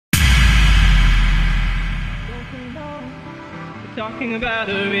Talking about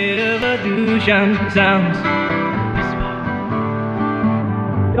a revolution sounds.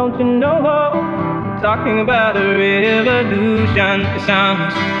 Don't you know? Talking about a revolution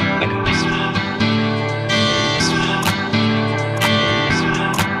sounds like a whisper.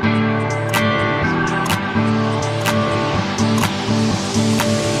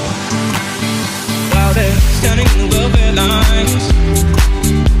 While they're standing in the welfare lines,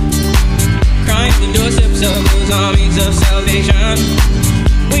 crying the doorsteps of those armies of salvation,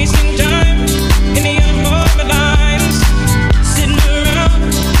 wasting time in the uniformed lines, sitting around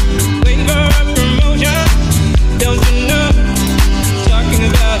waiting for a promotion. Don't you know? Talking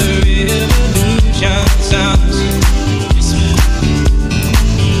about a revolution sounds.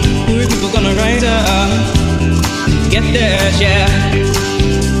 Who are people gonna rise up, get their share?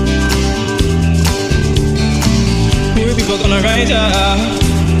 Who are people gonna rise up,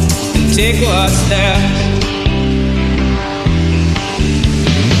 take what's there?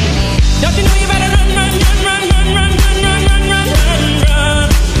 Don't you know you better run, run, run, run, run, run, run, run, run, run, run.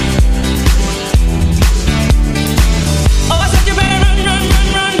 Oh, I said you better run, run,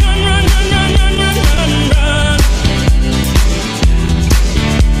 run, run, run, run, run, run, run, run, run.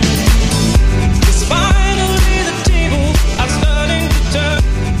 It's finally the tables are starting to turn.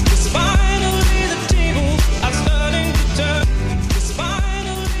 It's finally the tables are starting to turn. It's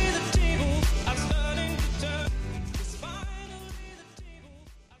finally the tables are starting to turn. It's finally the tables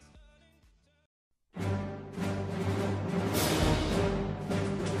are starting to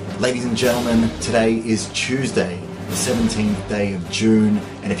turn. Ladies and gentlemen, today is Tuesday, the 17th day of June,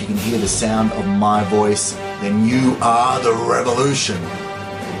 and if you can hear the sound of my voice, then you are the revolution.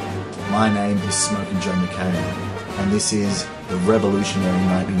 My name is Smokin Mekhael, and this is the Revolutionary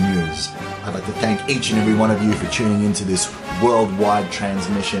Nightly News. I'd like to thank each and every one of you for tuning into this worldwide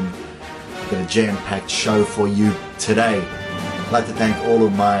transmission. I've got a jam-packed show for you today. I'd like to thank all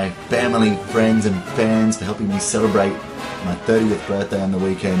of my family, friends, and fans for helping me celebrate my 30th birthday on the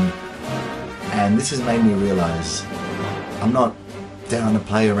weekend, and this has made me realize I'm not down to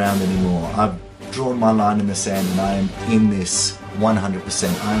play around anymore. I've drawn my line in the sand and I am in this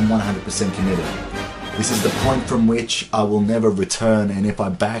 100%. I am 100% committed. This is the point from which I will never return, and if I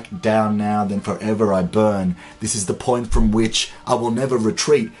back down now, then forever I burn. This is the point from which I will never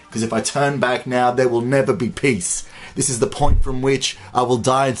retreat, because if I turn back now, there will never be peace. This is the point from which I will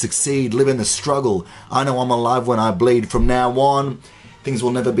die and succeed, live in the struggle. I know I'm alive when I bleed. From now on, things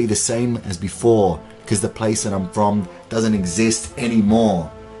will never be the same as before, because the place that I'm from doesn't exist anymore.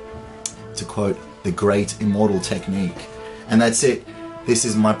 To quote the great immortal technique. And that's it. This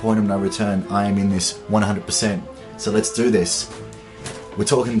is my point of no return. I am in this 100%. So let's do this. We're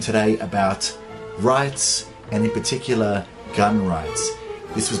talking today about rights, and in particular, gun rights.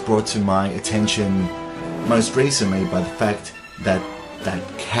 This was brought to my attention most recently by the fact that that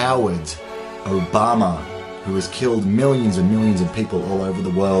coward Obama, who has killed millions and millions of people all over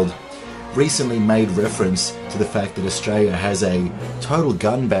the world, recently made reference to the fact that Australia has a total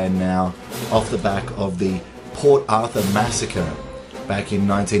gun ban now off the back of the Port Arthur massacre back in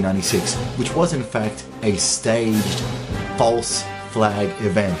 1996, which was in fact a staged false flag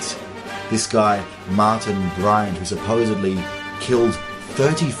event. This guy, Martin Bryant, who supposedly killed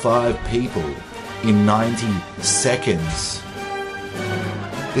 35 people in 90 seconds.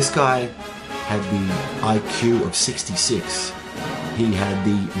 This guy had the IQ of 66. He had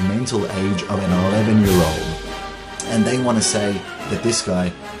the mental age of an 11-year-old. And they want to say that this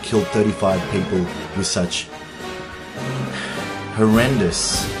guy killed 35 people with such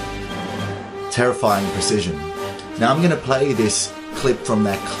horrendous, terrifying precision. Now I'm going to play this clip from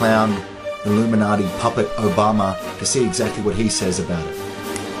that clown Illuminati puppet Obama to see exactly what he says about it.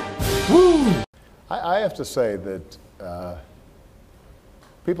 Woo! I have to say that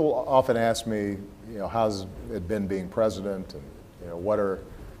people often ask me, how's it been being president, and what are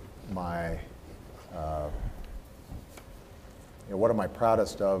my, what am I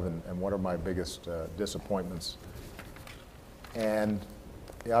proudest of, and what are my biggest disappointments? And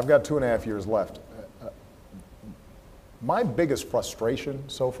I've got 2.5 years left. My biggest frustration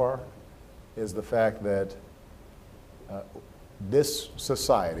so far is the fact that this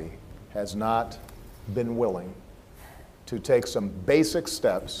society has not been willing to take some basic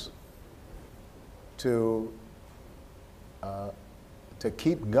steps to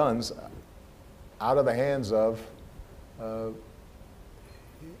keep guns out of the hands of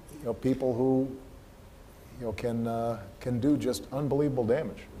people who can do just unbelievable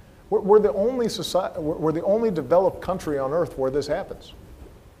damage. We're the only society, we're the only developed country on earth where this happens,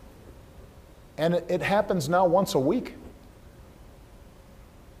 and it happens now once a week.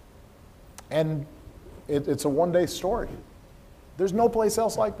 And it's a one-day story. There's no place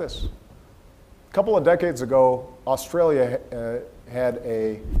else like this. A couple of decades ago, Australia had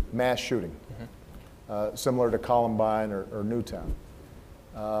a mass shooting, similar to Columbine or Newtown.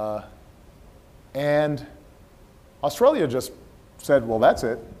 And Australia just said, well, that's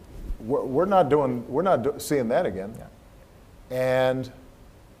it. We're not seeing that again. Yeah. And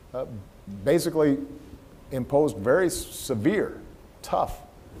basically imposed very severe, tough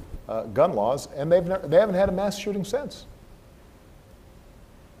gun laws, and they haven't had a mass shooting since.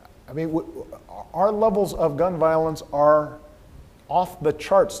 I mean, our levels of gun violence are off the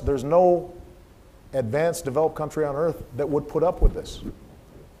charts. There's no advanced, developed country on earth that would put up with this.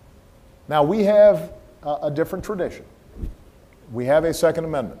 Now, we have a different tradition. We have a Second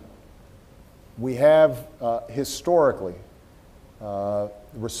Amendment. We have historically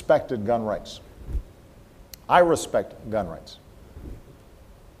respected gun rights. I respect gun rights.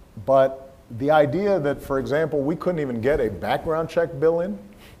 But the idea that, for example, we couldn't even get a background check bill in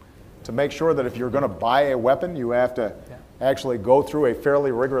to make sure that if you're going to buy a weapon, you have to actually go through a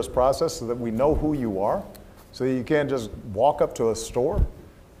fairly rigorous process so that we know who you are, so that you can't just walk up to a store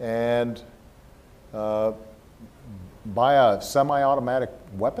and buy a semi-automatic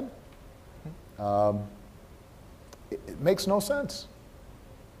weapon. It makes no sense.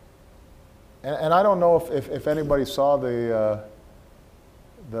 And I don't know if anybody saw the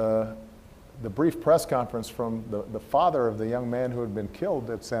brief press conference from the father of the young man who had been killed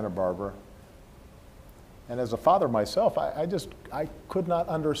at Santa Barbara. And as a father myself, I could not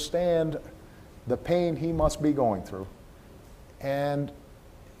understand the pain he must be going through, and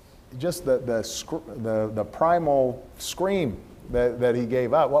just the primal scream that he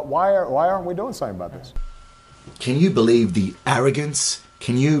gave out. Why aren't we doing something about this? Can you believe the arrogance?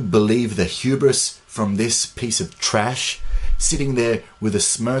 Can you believe the hubris from this piece of trash? Sitting there with a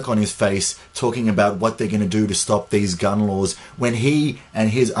smirk on his face, talking about what they're going to do to stop these gun laws, when he and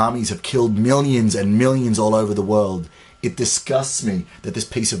his armies have killed millions and millions all over the world. It disgusts me that this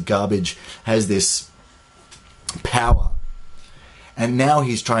piece of garbage has this power. And now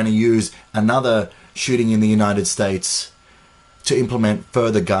he's trying to use another shooting in the United States to implement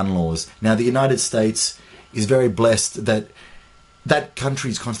further gun laws. Now, the United States is very blessed that that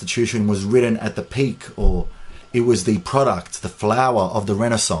country's constitution was written at the peak, or it was the product, the flower of the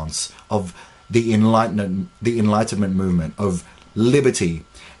Renaissance, of the Enlightenment movement, of liberty.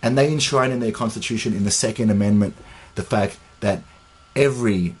 And they enshrine in their constitution, in the Second Amendment, the fact that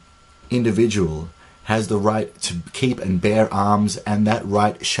every individual has the right to keep and bear arms, and that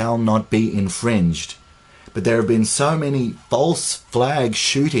right shall not be infringed. But there have been so many false flag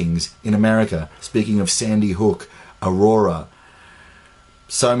shootings in America, speaking of Sandy Hook, Aurora,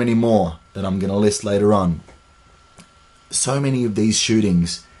 so many more that I'm going to list later on. So many of these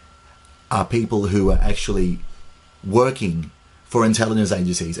shootings are people who are actually working for intelligence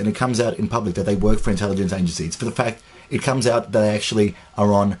agencies, and it comes out in public that they work for intelligence agencies. For the fact, it comes out that they actually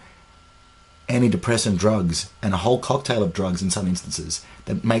are on antidepressant drugs and a whole cocktail of drugs in some instances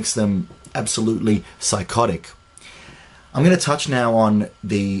that makes them absolutely psychotic. I'm going to touch now on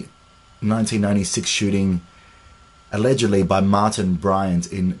the 1996 shooting allegedly by Martin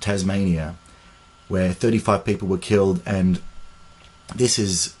Bryant in Tasmania, where 35 people were killed. And this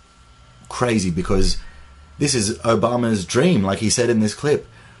is crazy because this is Obama's dream, like he said in this clip.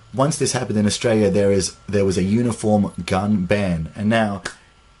 Once this happened in Australia, there was a uniform gun ban, and now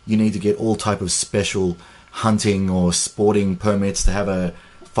you need to get all type of special hunting or sporting permits to have a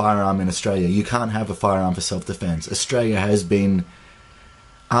firearm in Australia. You can't have a firearm for self-defense. Australia has been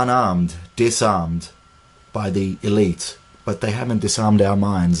unarmed, disarmed by the elite, but they haven't disarmed our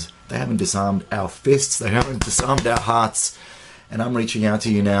minds. They haven't disarmed our fists. They haven't disarmed our hearts. And I'm reaching out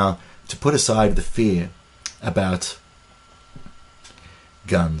to you now to put aside the fear about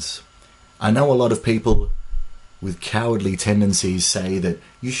guns. I know a lot of people with cowardly tendencies say that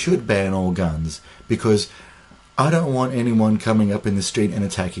you should ban all guns because I don't want anyone coming up in the street and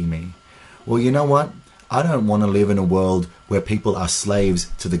attacking me. Well, you know what? I don't want to live in a world where people are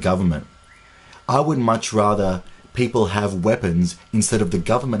slaves to the government. I would much rather people have weapons instead of the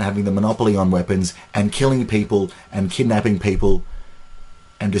government having the monopoly on weapons and killing people and kidnapping people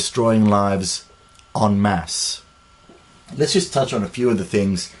and destroying lives en masse. Let's just touch on a few of the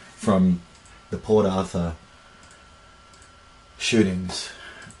things from the Port Arthur shootings.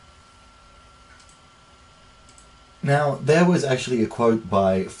 Now, there was actually a quote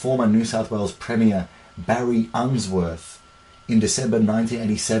by former New South Wales Premier Barry Unsworth in December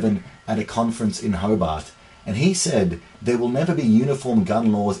 1987 at a conference in Hobart. And he said, "There will never be uniform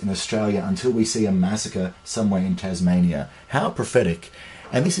gun laws in Australia until we see a massacre somewhere in Tasmania." How prophetic.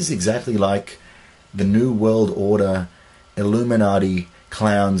 And this is exactly like the New World Order Illuminati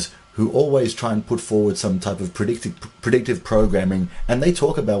clowns who always try and put forward some type of predictive programming, and they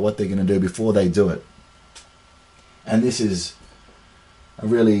talk about what they're going to do before they do it. And this is a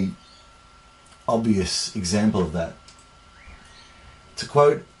really obvious example of that. To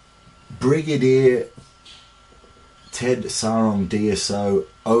quote Brigadier Ted Sarong DSO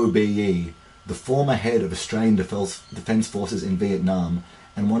OBE, the former head of Australian Defence Forces in Vietnam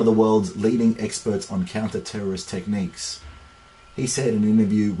and one of the world's leading experts on counter-terrorist techniques. He said in an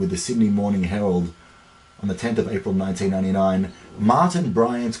interview with the Sydney Morning Herald on the 10th of April 1999, Martin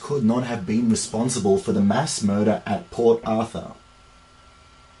Bryant could not have been responsible for the mass murder at Port Arthur.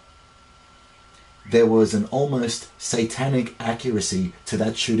 There was an almost satanic accuracy to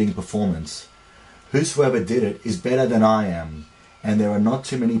that shooting performance. Whosoever did it is better than I am, and there are not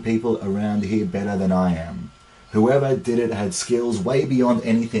too many people around here better than I am. Whoever did it had skills way beyond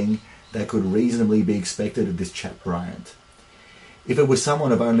anything that could reasonably be expected of this chap Bryant. If it was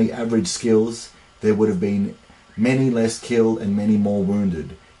someone of only average skills, there would have been many less killed and many more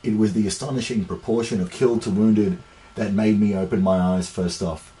wounded. It was the astonishing proportion of killed to wounded that made me open my eyes first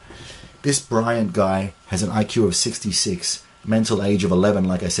off. This Bryant guy has an IQ of 66, mental age of 11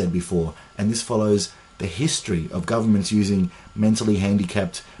 like I said before, and this follows the history of governments using mentally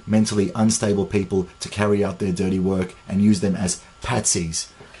handicapped, mentally unstable people to carry out their dirty work and use them as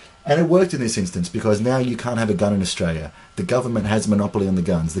patsies. And it worked in this instance because now you can't have a gun in Australia. The government has monopoly on the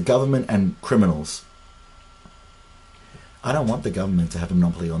guns. The government and criminals. I don't want the government to have a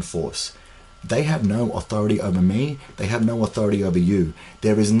monopoly on force. They have no authority over me. They have no authority over you.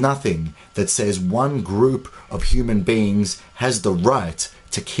 There is nothing that says one group of human beings has the right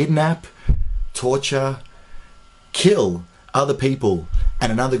to kidnap, torture, kill other people,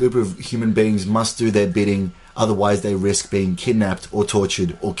 and another group of human beings must do their bidding, otherwise they risk being kidnapped or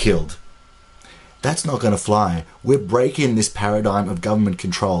tortured or killed. That's not going to fly. We're breaking this paradigm of government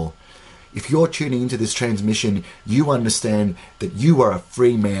control. If you're tuning into this transmission, you understand that you are a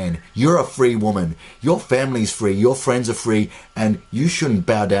free man, you're a free woman, your family's free, your friends are free, and you shouldn't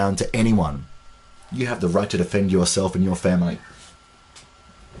bow down to anyone. You have the right to defend yourself and your family.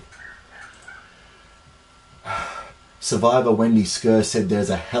 Survivor Wendy Skur said there's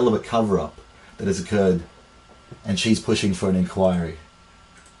a hell of a cover-up that has occurred, and she's pushing for an inquiry.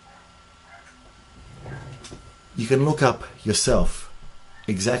 You can look up yourself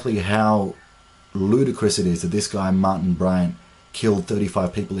exactly how ludicrous it is that this guy Martin Bryant killed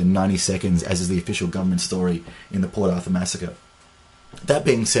 35 people in 90 seconds, as is the official government story in the Port Arthur massacre. That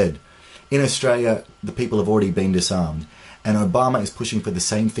being said, in Australia the people have already been disarmed, and Obama is pushing for the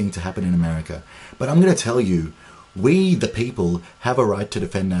same thing to happen in America. But I'm going to tell you, we the people have a right to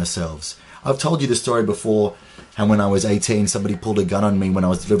defend ourselves. I've told you the story before, how when I was 18 somebody pulled a gun on me when I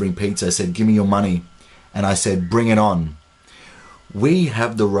was delivering pizza, said give me your money, and I said bring it on. We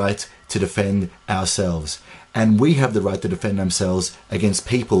have the right to defend ourselves, and we have the right to defend ourselves against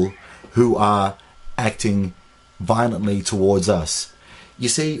people who are acting violently towards us. You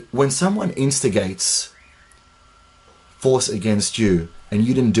see, when someone instigates force against you and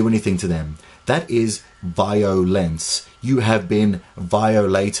you didn't do anything to them, that is violence. You have been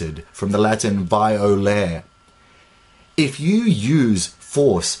violated, from the Latin violare. If you use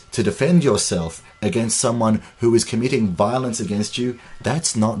force to defend yourself against someone who is committing violence against you,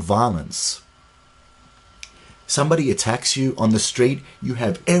 that's not violence. Somebody attacks you on the street, you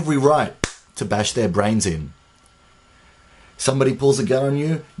have every right to bash their brains in. Somebody pulls a gun on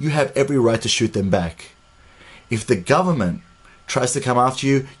you, you have every right to shoot them back. If the government tries to come after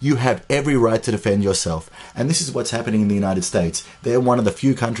you, you have every right to defend yourself. And this is what's happening in the United States. They're one of the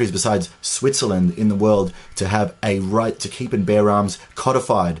few countries besides Switzerland in the world to have a right to keep and bear arms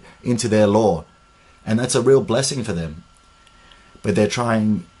codified into their law. And that's a real blessing for them. But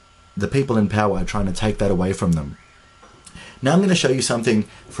the people in power are trying to take that away from them. Now I'm going to show you something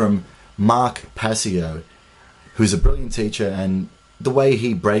from Mark Passio, who's a brilliant teacher, and the way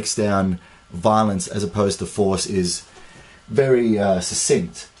he breaks down violence as opposed to force is very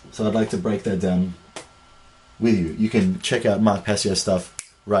succinct. So I'd like to break that down with you. You can check out Mark Passio's stuff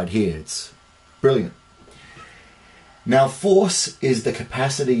right here. It's brilliant. Now, force is the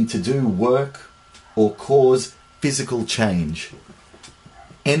capacity to do work or cause physical change.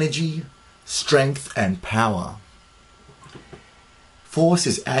 Energy, strength, and power. Force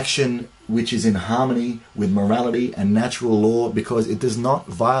is action which is in harmony with morality and natural law because it does not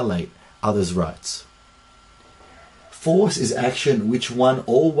violate others' rights. Force is action which one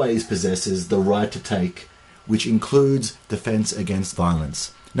always possesses the right to take, which includes defense against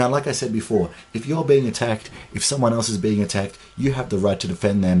violence. Now, like I said before, if you're being attacked, if someone else is being attacked, you have the right to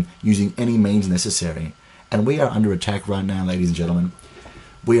defend them using any means necessary. And we are under attack right now, ladies and gentlemen.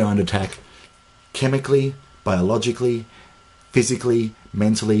 We are under attack chemically, biologically, physically,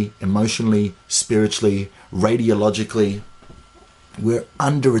 mentally, emotionally, spiritually, radiologically. We're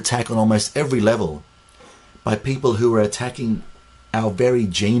under attack on almost every level by people who are attacking our very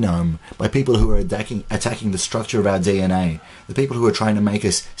genome, by people who are attacking the structure of our DNA, the people who are trying to make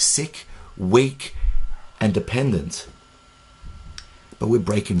us sick, weak, and dependent. But we're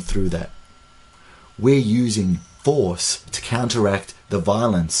breaking through that. We're using force to counteract the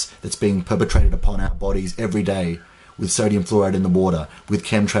violence that's being perpetrated upon our bodies every day, with sodium fluoride in the water, with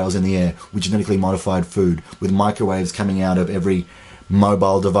chemtrails in the air, with genetically modified food, with microwaves coming out of every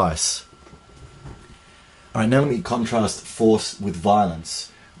mobile device. All right, now let me contrast force with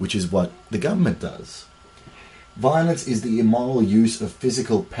violence, which is what the government does. Violence is the immoral use of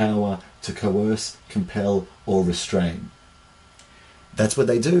physical power to coerce, compel, or restrain. That's what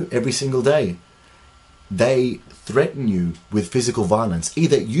they do every single day. They threaten you with physical violence.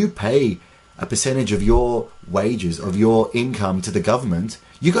 Either you pay a percentage of your wages, of your income to the government,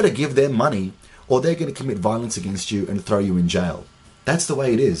 you got to give them money, or they're going to commit violence against you and throw you in jail. That's the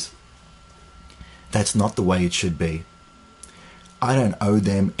way it is. That's not the way it should be. I don't owe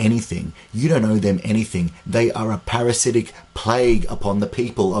them anything. You don't owe them anything. They are a parasitic plague upon the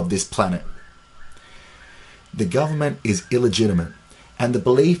people of this planet. The government is illegitimate, and the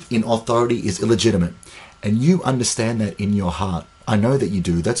belief in authority is illegitimate. And you understand that in your heart. I know that you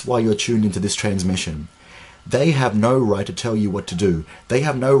do. That's why you're tuned into this transmission. They have no right to tell you what to do. They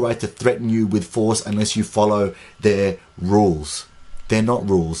have no right to threaten you with force unless you follow their rules. They're not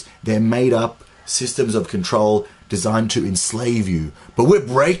rules. They're made up systems of control designed to enslave you. But we're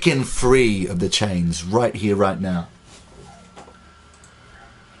breaking free of the chains right here, right now.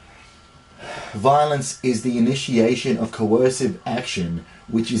 Violence is the initiation of coercive action,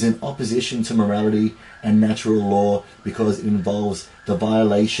 which is in opposition to morality and natural law because it involves the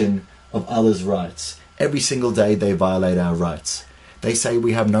violation of others' rights. Every single day they violate our rights. They say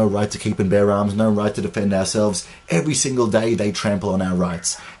we have no right to keep and bear arms, no right to defend ourselves. Every single day they trample on our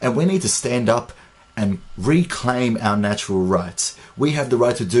rights. And we need to stand up and reclaim our natural rights. We have the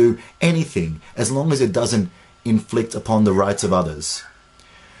right to do anything as long as it doesn't inflict upon the rights of others.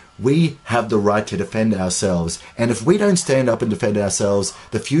 We have the right to defend ourselves. And if we don't stand up and defend ourselves,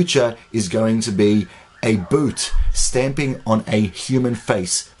 the future is going to be a boot stamping on a human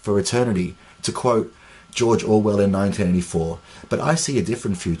face for eternity, to quote George Orwell in 1984. But I see a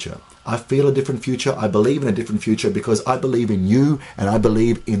different future. I feel a different future. I believe in a different future because I believe in you, and I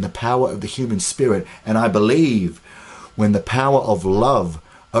believe in the power of the human spirit. And I believe when the power of love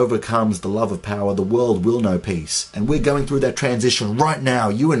overcomes the love of power, the world will know peace. And we're going through that transition right now,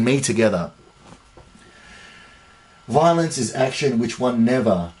 you and me together. Violence is action which one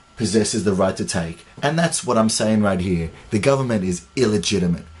never possesses the right to take. And that's what I'm saying right here. The government is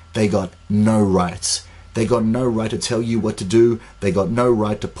illegitimate. They got no rights. They got no right to tell you what to do. They got no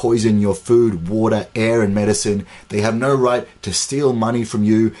right to poison your food, water, air, and medicine. They have no right to steal money from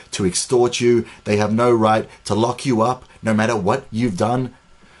you, to extort you. They have no right to lock you up, no matter what you've done.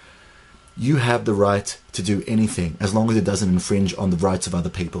 You have the right to do anything as long as it doesn't infringe on the rights of other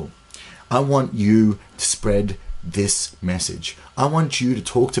people. I want you to spread this message. I want you to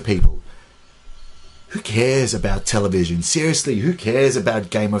talk to people. Who cares about television? Seriously, who cares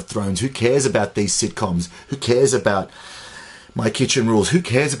about Game of Thrones? Who cares about these sitcoms? Who cares about My Kitchen Rules? Who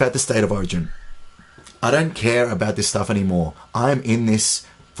cares about the State of Origin? I don't care about this stuff anymore. I'm in this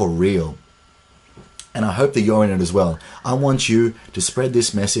for real. And I hope that you're in it as well. I want you to spread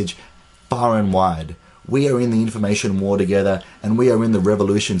this message far and wide. We are in the information war together, and we are in the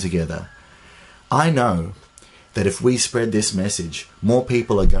revolution together. I know that if we spread this message, more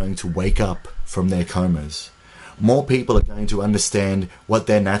people are going to wake up from their comas. More people are going to understand what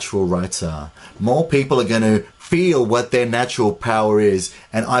their natural rights are. More people are going to feel what their natural power is.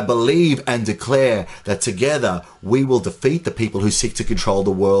 And I believe and declare that together we will defeat the people who seek to control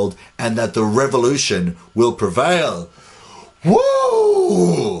the world, and that the revolution will prevail.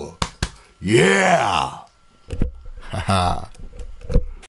 Woo! Yeah! Haha.